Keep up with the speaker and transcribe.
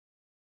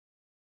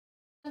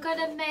I'm going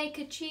to make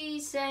a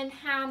cheese and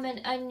ham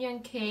and onion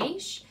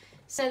quiche.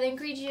 So the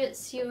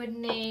ingredients you would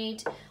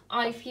need,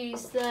 I've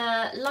used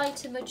the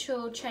lighter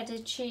mature cheddar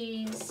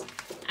cheese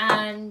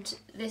and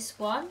this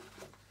one.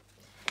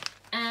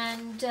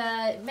 And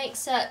it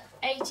makes up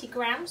 80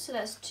 grams, so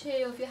that's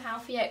 2 of your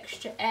healthy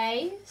extra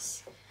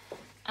A's.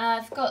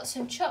 I've got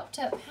some chopped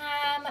up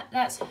ham,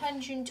 that's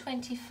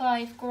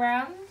 125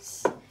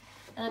 grams.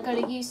 And I'm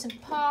going to use some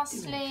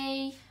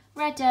parsley,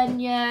 red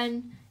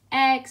onion,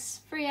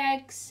 eggs, 3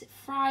 eggs,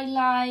 fry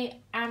light,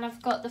 and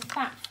I've got the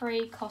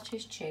fat-free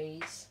cottage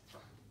cheese.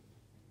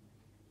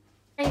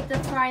 The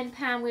frying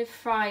pan with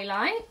fry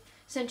light,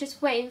 so I'm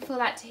just waiting for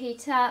that to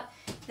heat up.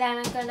 Then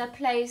I'm going to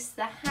place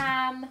the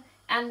ham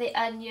and the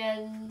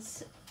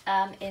onions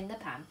in the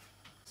pan.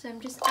 So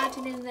I'm just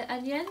adding in the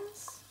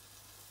onions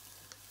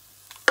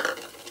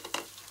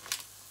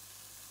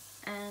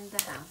and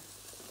the ham.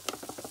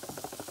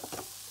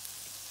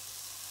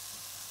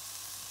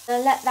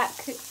 I'll let that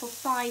cook for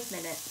 5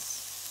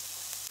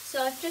 minutes.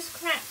 So I've just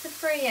cracked the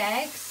 3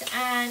 eggs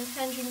and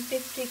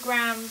 150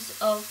 grams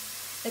of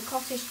the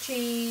cottage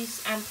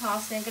cheese and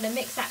parsley. I'm going to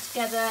mix that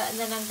together and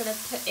then I'm going to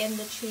put in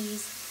the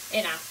cheese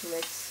in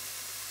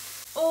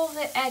afterwards. All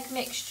the egg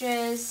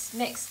mixtures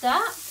mixed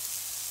up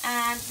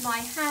and my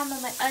ham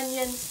and my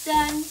onions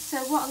done. So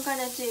what I'm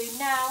going to do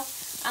now,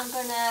 I'm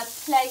going to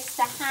place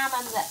the ham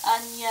and the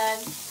onion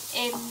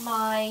in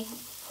my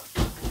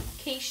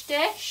quiche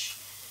dish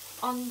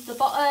on the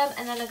bottom,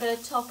 and then I'm going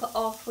to top it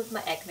off with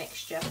my egg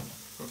mixture.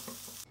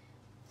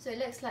 So it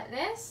looks like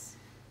this.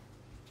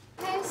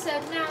 Okay, so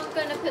now I'm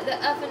going to put the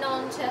oven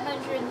on to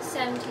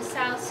 170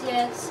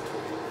 Celsius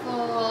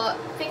for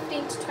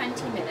 15 to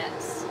 20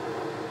 minutes.